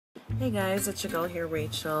Hey guys, it's your girl here,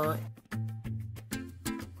 Rachel.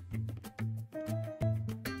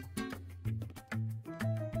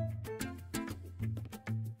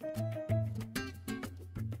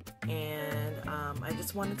 And I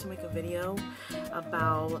just wanted to make a video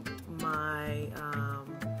about my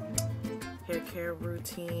hair care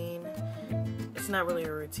routine. It's not really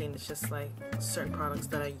a routine, it's just like certain products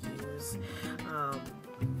that I use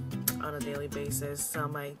on a daily basis.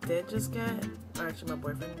 Some I did just get, or actually my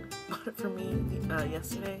boyfriend bought it for me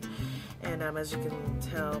yesterday, and as you can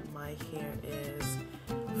tell, my hair is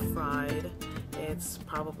fried. It's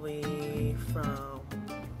probably from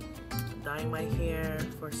dyeing my hair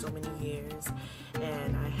for so many years,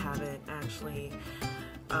 and I haven't actually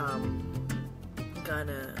gotten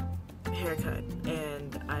a haircut,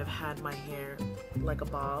 and I've had my hair like a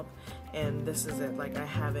bob, and this is it. Like, I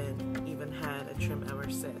haven't even had a trim ever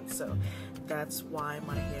since, so that's why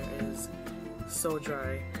my hair is so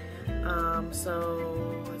dry.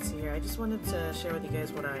 So let's see here. I just wanted to share with you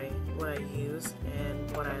guys what I use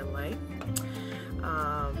and what I like.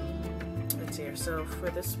 Let's see here. So for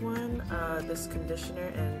this one, this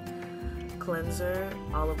conditioner and cleanser,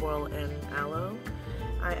 olive oil and aloe,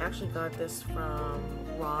 I actually got this from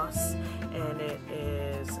Ross, and it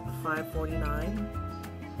is $5.49.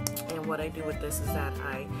 And what I do with this is that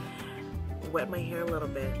I wet my hair a little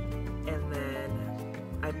bit, and then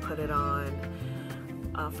I put it on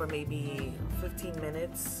for maybe 15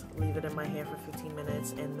 minutes, leave it in my hair for 15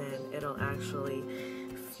 minutes, and then it'll actually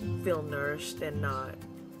feel nourished and not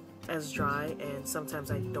as dry, and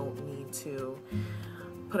sometimes I don't need to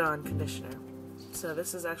put on conditioner. So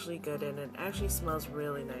this is actually good, and it actually smells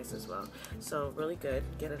really nice as well. So really good.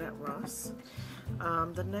 Get it at Ross.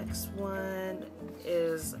 The next one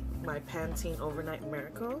is my Pantene Overnight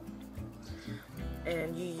Miracle,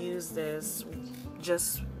 and you use this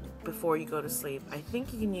just before you go to sleep. I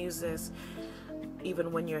think you can use this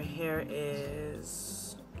even when your hair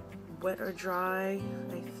is wet or dry,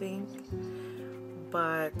 I think,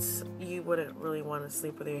 but you wouldn't really want to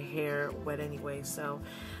sleep with your hair wet anyway. So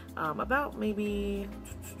about maybe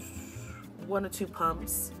 1 or 2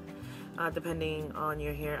 pumps, depending on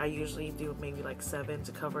your hair. I usually do maybe like 7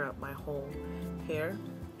 to cover up my whole hair,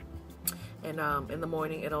 and in the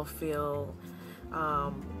morning it'll feel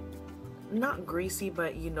not greasy,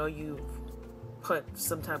 but you know you've put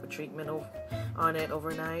some type of treatment on it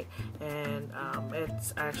overnight, and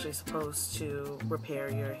it's actually supposed to repair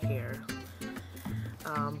your hair.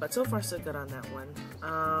 But so far so good on that one.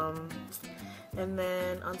 And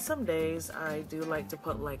then on some days I do like to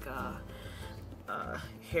put like a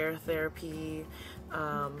hair therapy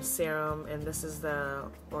serum, and this is the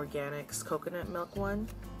Organix coconut milk one,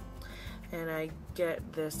 and I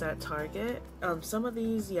get this at Target. Some of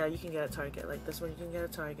these, yeah, you can get at Target. Like this one you can get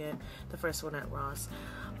at Target, the first one at Ross.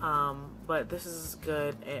 But this is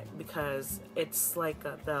good because it's like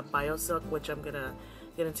the BIOSILK, which I'm gonna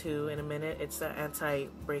get into in a minute. It's the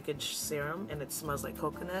anti-breakage serum, and it smells like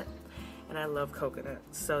coconut, and I love coconut.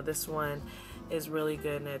 So this one is really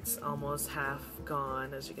good, and it's almost half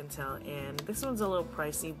gone, as you can tell. And this one's a little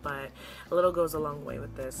pricey, but a little goes a long way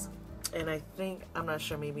with this. And I think, I'm not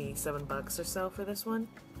sure, maybe $7 or so for this one.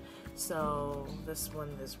 So this one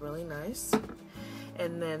is really nice.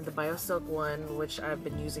 And then the BIOSILK one, which I've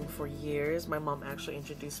been using for years. My mom actually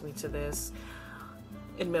introduced me to this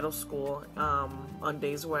in middle school. On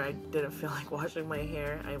days where I didn't feel like washing my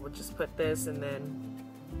hair, I would just put this, and then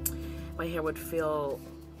my hair would feel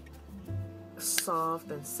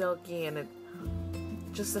soft and silky, and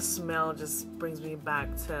just the smell just brings me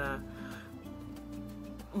back to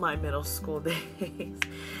my middle school days.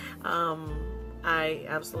 I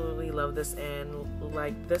absolutely love this, and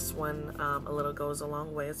like this one, a little goes a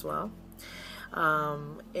long way as well.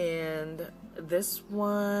 And this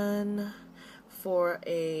one, for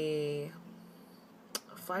a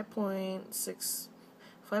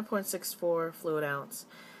 5.64 fluid ounce,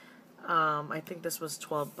 I think this was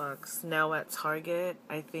 $12. Now at Target,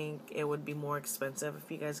 I think it would be more expensive if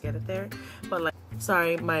you guys get it there. But like,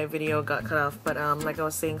 sorry, my video got cut off. But like I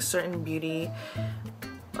was saying, certain beauty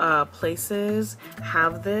places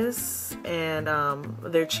have this, and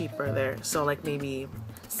they're cheaper there. So like maybe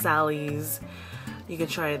Sally's, you can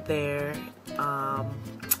try it there.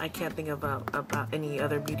 I can't think about any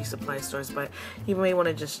other beauty supply stores, but you may want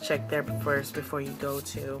to just check there first before you go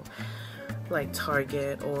to like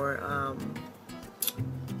Target or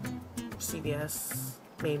CVS,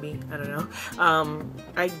 maybe, I don't know.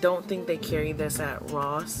 I don't think they carry this at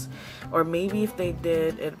Ross, or maybe if they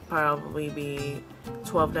did, it'd probably be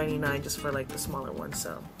 $12.99 just for like the smaller one.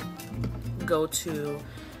 So go to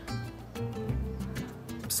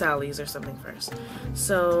Sally's or something first.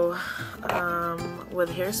 So with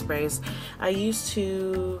hairsprays, I used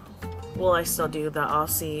to, well, I still do the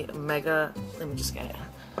Aussie MEGA, let me just get it,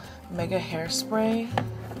 MEGA hairspray,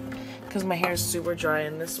 because my hair is super dry,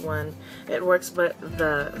 and this one, it works, but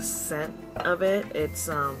the scent of it, it's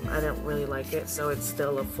I didn't really like it, so it's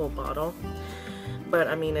still a full bottle. But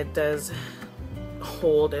I mean, it does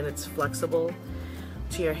hold and it's flexible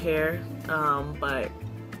to your hair, but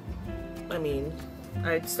I mean,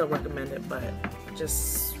 I'd still recommend it, but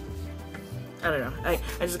just, I don't know, I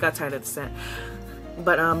just got tired of the scent.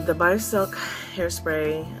 But the BIOSILK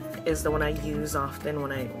hairspray is the one I use often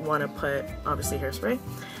when I want to put, obviously, hairspray,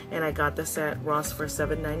 and I got this at Ross for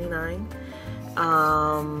 $7.99.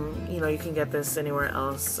 You know, you can get this anywhere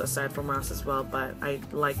else aside from Ross as well, but I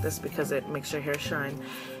like this because it makes your hair shine,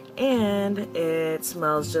 and it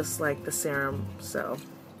smells just like the serum, so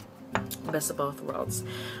best of both worlds.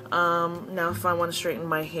 Now if I want to straighten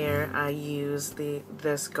my hair, I use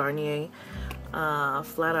this Garnier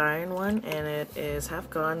flat iron one, and it is half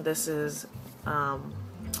gone. This is I'm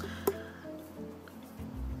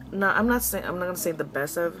not gonna say the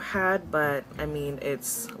best I've had, but I mean,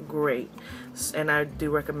 it's great, and I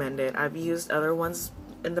do recommend it. I've used other ones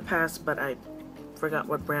in the past, but I forgot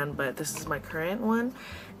what brand, but this is my current one,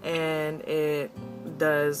 and it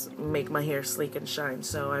does make my hair sleek and shine,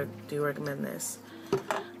 so I do recommend this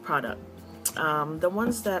product. The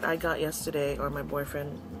ones that I got yesterday, or my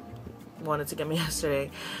boyfriend wanted to get me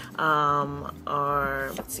yesterday,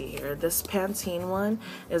 are, let's see here, this Pantene one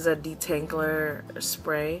is a detangler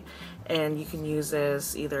spray, and you can use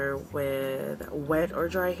this either with wet or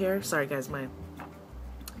dry hair. Sorry guys, my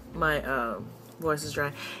voice is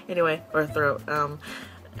dry, anyway, or throat.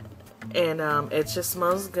 And it just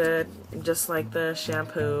smells good, just like the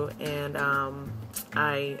shampoo, and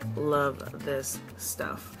I love this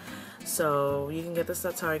stuff. So you can get this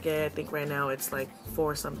at Target. I think right now it's like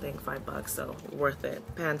 $5, so worth it.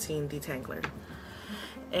 Pantene Detangler.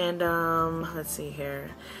 And let's see here,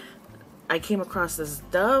 I came across this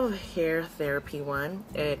Dove hair therapy one.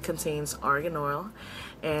 It contains argan oil,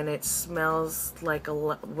 and it smells like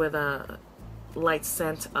with a light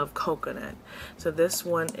scent of coconut. So this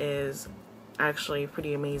one is actually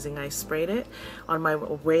pretty amazing. I sprayed it on my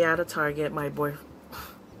way out of Target.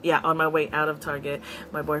 On my way out of Target,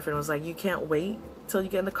 my boyfriend was like, "You can't wait till you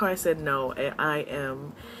get in the car." I said, "No, I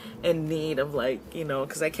am in need of, like, you know,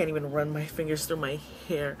 because I can't even run my fingers through my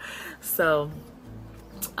hair." So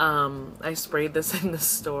I sprayed this in the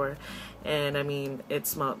store, and I mean, it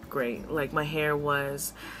smelled great. Like, my hair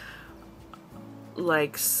was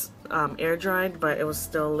like air dried, but it was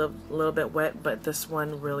still a little bit wet, but this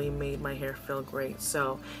one really made my hair feel great.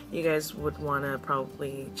 So you guys would want to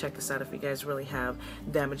probably check this out if you guys really have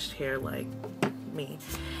damaged hair like me.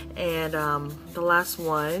 And the last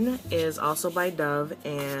one is also by Dove,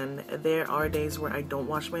 and there are days where I don't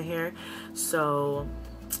wash my hair, so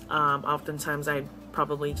oftentimes I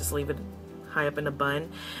probably just leave it high up in a bun.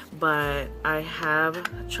 But I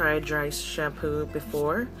have tried dry shampoo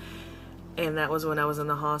before, and that was when I was in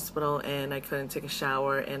the hospital and I couldn't take a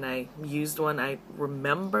shower, and I used one. I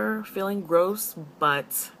remember feeling gross,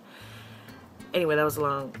 but anyway, that was a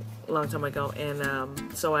long time ago, and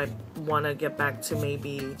so I want to get back to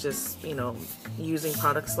maybe just, you know, using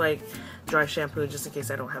products like dry shampoo just in case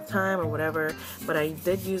I don't have time or whatever. But I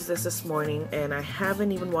did use this morning, and I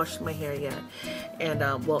haven't even washed my hair yet. And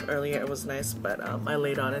well, earlier it was nice, but I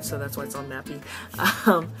laid on it, so that's why it's all nappy.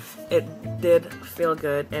 It did feel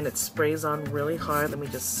good, and it sprays on really hard. Let me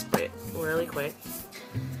just spray it really quick.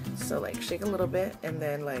 So like shake a little bit, and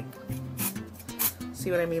then like, see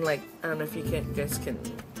what I mean? Like, I don't know if you guys can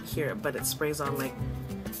hear it, but it sprays on like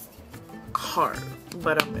hard.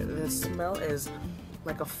 But the smell is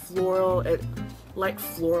like a floral, light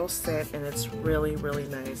floral scent, and it's really, really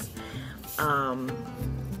nice.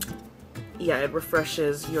 Yeah, it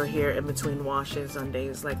refreshes your hair in between washes on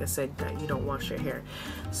days, like I said, that you don't wash your hair.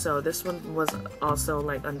 So this one was also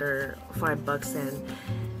like under $5,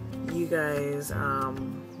 and you guys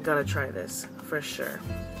gotta try this for sure.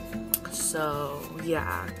 So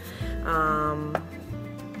yeah,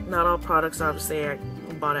 not all products obviously I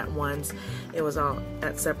bought at once. It was all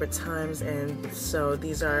at separate times, and so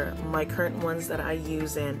these are my current ones that I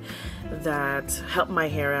use and that help my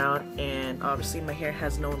hair out. And obviously my hair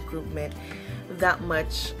has no improvement that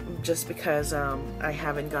much just because I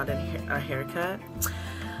haven't gotten a haircut.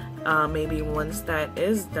 Maybe once that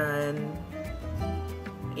is done,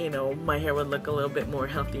 you know, my hair would look a little bit more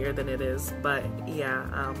healthier than it is. But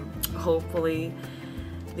yeah, hopefully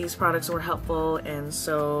these products were helpful, and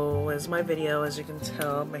so was my video. As you can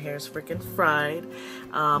tell, my hair is freaking fried.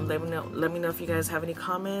 Let me know if you guys have any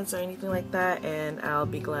comments or anything like that, and I'll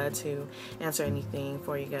be glad to answer anything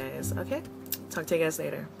for you guys. Okay, talk to you guys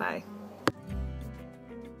later. Bye.